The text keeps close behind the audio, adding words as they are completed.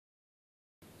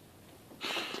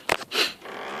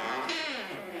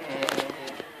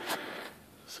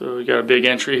So you got a big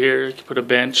entry here. You can put a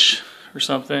bench or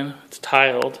something. It's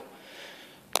tiled.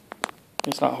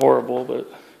 It's not horrible, but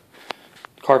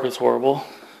the carpet's horrible.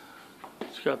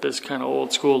 It's got this kind of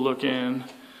old school looking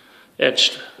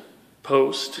etched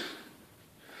post.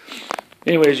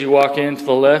 Anyways, you walk in to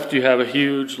the left, you have a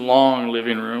huge, long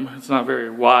living room. It's not very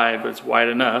wide, but it's wide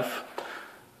enough.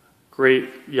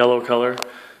 Great yellow color.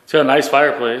 It's got a nice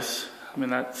fireplace. I mean,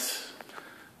 that's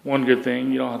one good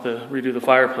thing. You don't have to redo the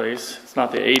fireplace. It's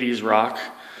not the 80s rock.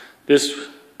 This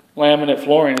laminate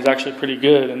flooring is actually pretty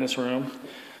good in this room.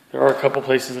 There are a couple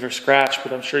places that are scratched,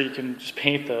 but I'm sure you can just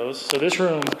paint those. So this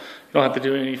room, you don't have to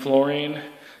do any flooring.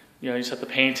 You just have to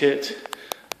paint it.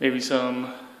 Maybe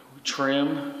some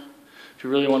trim. If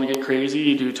you really want to get crazy,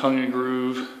 you do tongue and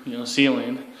groove,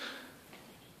 ceiling.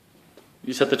 You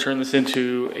just have to turn this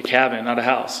into a cabin, not a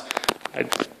house. I'm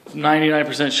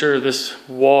 99% sure this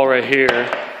wall right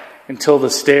here, until the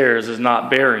stairs, is not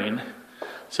bearing.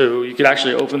 So you could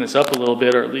actually open this up a little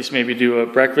bit, or at least maybe do a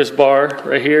breakfast bar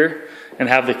right here, and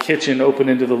have the kitchen open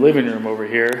into the living room over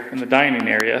here in the dining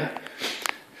area.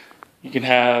 You can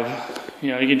have,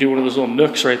 you can do one of those little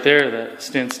nooks right there that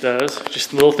Stints does.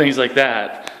 Just little things like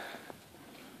that.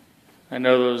 I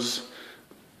know those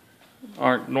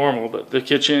aren't normal, but the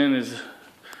kitchen is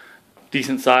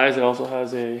decent size. It also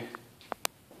has a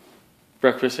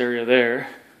breakfast area there.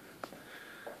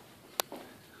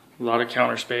 A lot of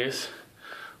counter space.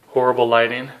 Horrible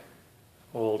lighting.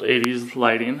 Old 80s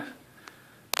lighting.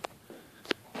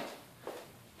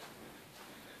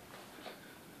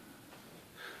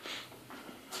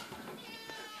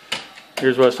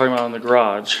 Here's what I was talking about in the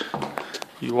garage.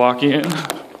 You walk in,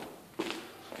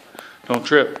 don't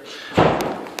trip.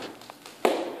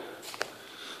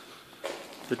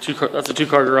 That's a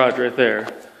two-car garage right there.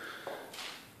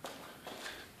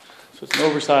 So it's an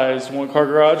oversized one-car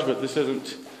garage, but this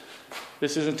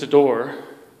isn't a door.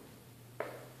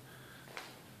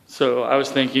 So I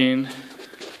was thinking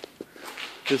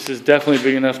this is definitely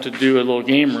big enough to do a little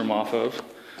game room off of.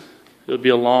 It would be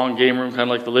a long game room, kind of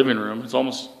like the living room. It's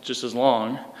almost just as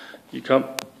long. You come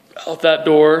out that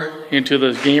door into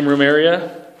the game room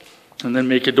area, and then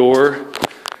make a door.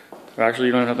 Or actually,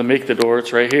 you don't have to make the door.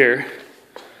 It's right here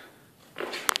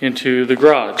into the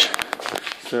garage.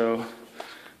 So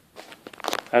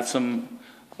that's some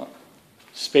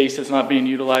space that's not being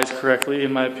utilized correctly,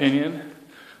 in my opinion.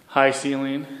 High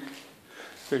ceiling.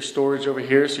 There's storage over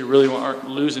here, so you really aren't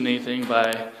losing anything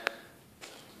by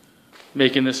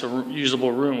making this a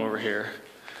usable room over here.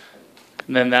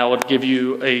 And then that would give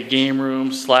you a game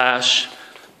room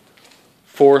 /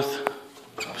 fourth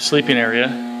sleeping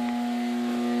area.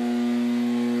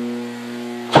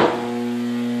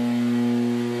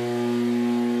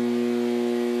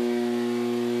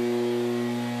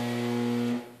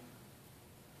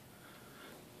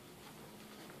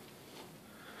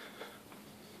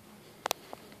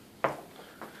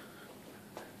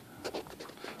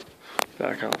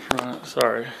 Back out front,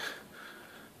 sorry.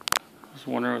 I was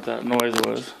wondering what that noise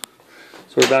was.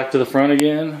 So we're back to the front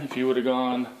again. If you would have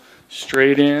gone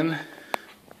straight in,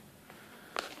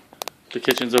 the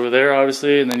kitchen's over there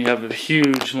obviously, and then you have a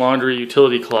huge laundry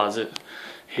utility closet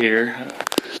here.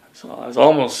 So it's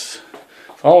almost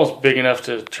big enough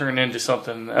to turn into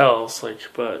something else, like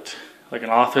an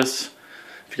office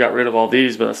if you got rid of all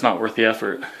these, but that's not worth the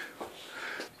effort.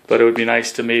 But it would be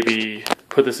nice to maybe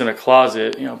put this in a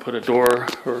closet, put a door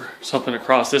or something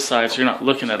across this side so you're not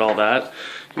looking at all that.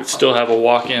 You'd still have a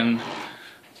walk-in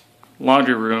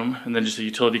laundry room and then just a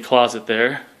utility closet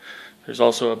there. There's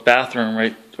also a bathroom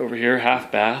right over here, half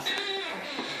bath,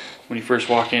 when you first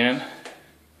walk in.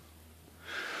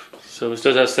 So this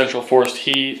does have central forced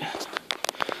heat.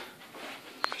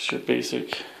 Just your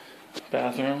basic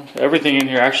bathroom. Everything in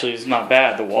here actually is not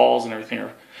bad. The walls and everything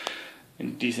are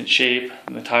in decent shape,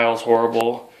 and the tile's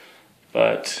horrible,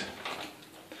 but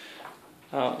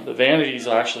the vanities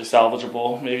are actually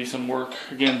salvageable. Maybe some work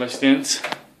again by Stints.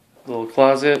 Little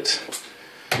closet,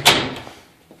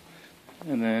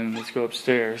 and then let's go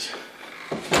upstairs.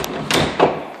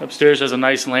 Upstairs has a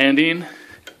nice landing.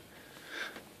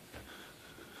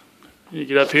 You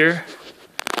get up here,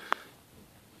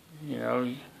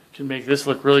 you can make this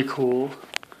look really cool.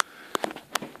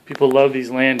 People love these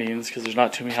landings because there's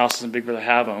not too many houses in Big Brother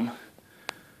have them.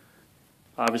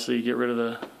 Obviously, you get rid of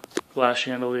the glass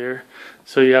chandelier.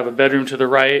 So you have a bedroom to the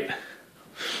right.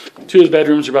 Two of the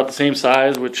bedrooms are about the same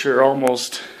size, which are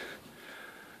almost,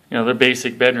 they're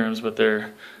basic bedrooms, but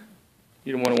you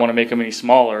don't want to make them any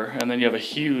smaller. And then you have a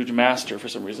huge master for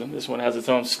some reason. This one has its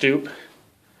own stoop.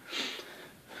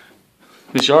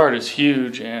 This yard is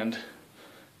huge and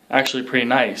actually pretty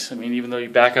nice. I mean, even though you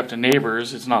back up to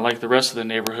neighbors, it's not like the rest of the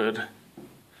neighborhood.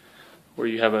 where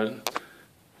you have a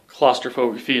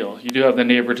claustrophobic feel. You do have the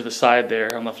neighbor to the side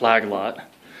there on the flag lot.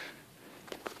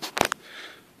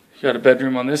 You got a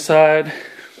bedroom on this side,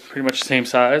 pretty much the same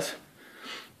size.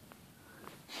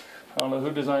 I don't know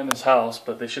who designed this house,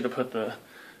 but they should have put the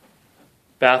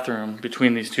bathroom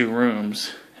between these two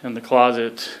rooms and the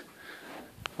closet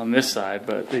on this side,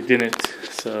 but they didn't,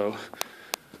 so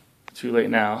too late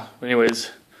now. But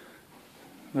anyways,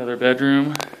 another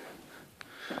bedroom.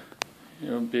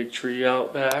 Big tree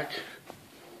out back.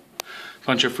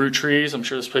 Bunch of fruit trees. I'm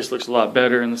sure this place looks a lot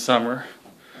better in the summer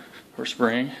or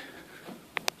spring.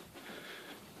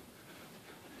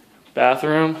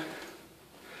 Bathroom.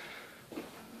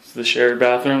 This is the shared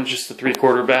bathroom, just a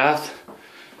 3/4 bath.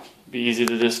 Be easy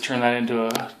to just turn that into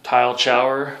a tiled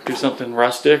shower, do something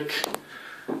rustic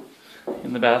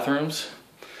in the bathrooms.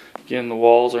 Again, the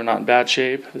walls are not in bad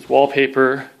shape. This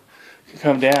wallpaper can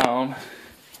come down,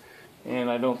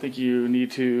 and I don't think you need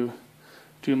to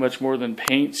do much more than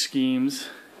paint schemes,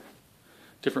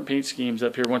 different paint schemes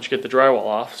up here once you get the drywall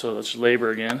off, so that's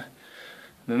labor again.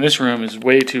 And then this room is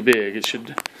way too big. It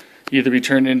should either be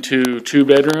turned into 2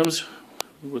 bedrooms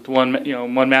with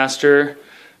one master.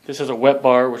 This has a wet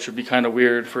bar, which would be kind of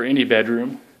weird for any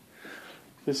bedroom.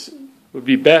 This would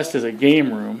be best as a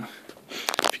game room.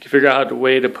 If you could figure out a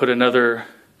way to put another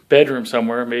bedroom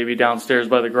somewhere, maybe downstairs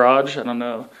by the garage, I don't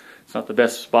know. It's not the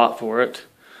best spot for it.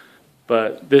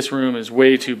 But this room is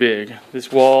way too big.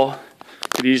 This wall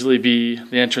could easily be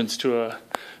the entrance to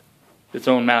its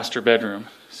own master bedroom.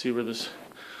 See where this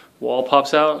wall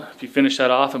pops out? If you finish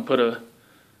that off and put a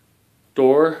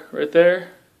door right there,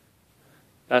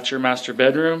 that's your master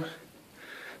bedroom.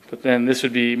 But then this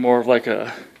would be more of like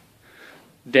a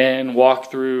den,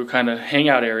 walk-through kind of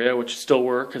hangout area, which would still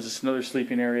work because it's another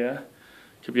sleeping area.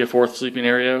 Could be a 4th sleeping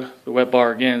area. The wet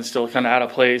bar, again, is still kind of out of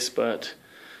place, but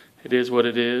it is what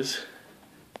it is.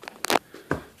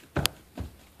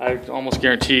 I almost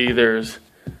guarantee there's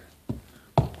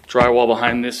drywall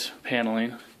behind this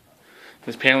paneling.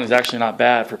 This paneling is actually not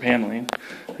bad for paneling.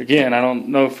 Again, I don't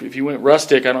know if you went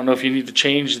rustic, I don't know if you need to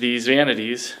change these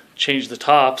vanities, change the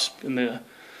tops in the,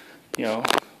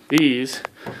 these,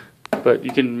 but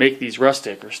you can make these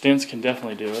rustic, or Stints can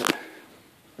definitely do it.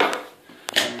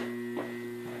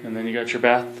 And then you got your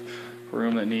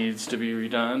bathroom that needs to be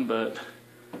redone, but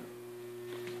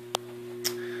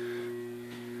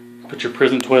put your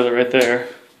prison toilet right there.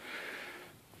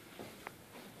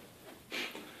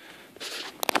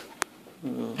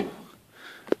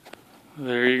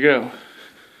 There you go.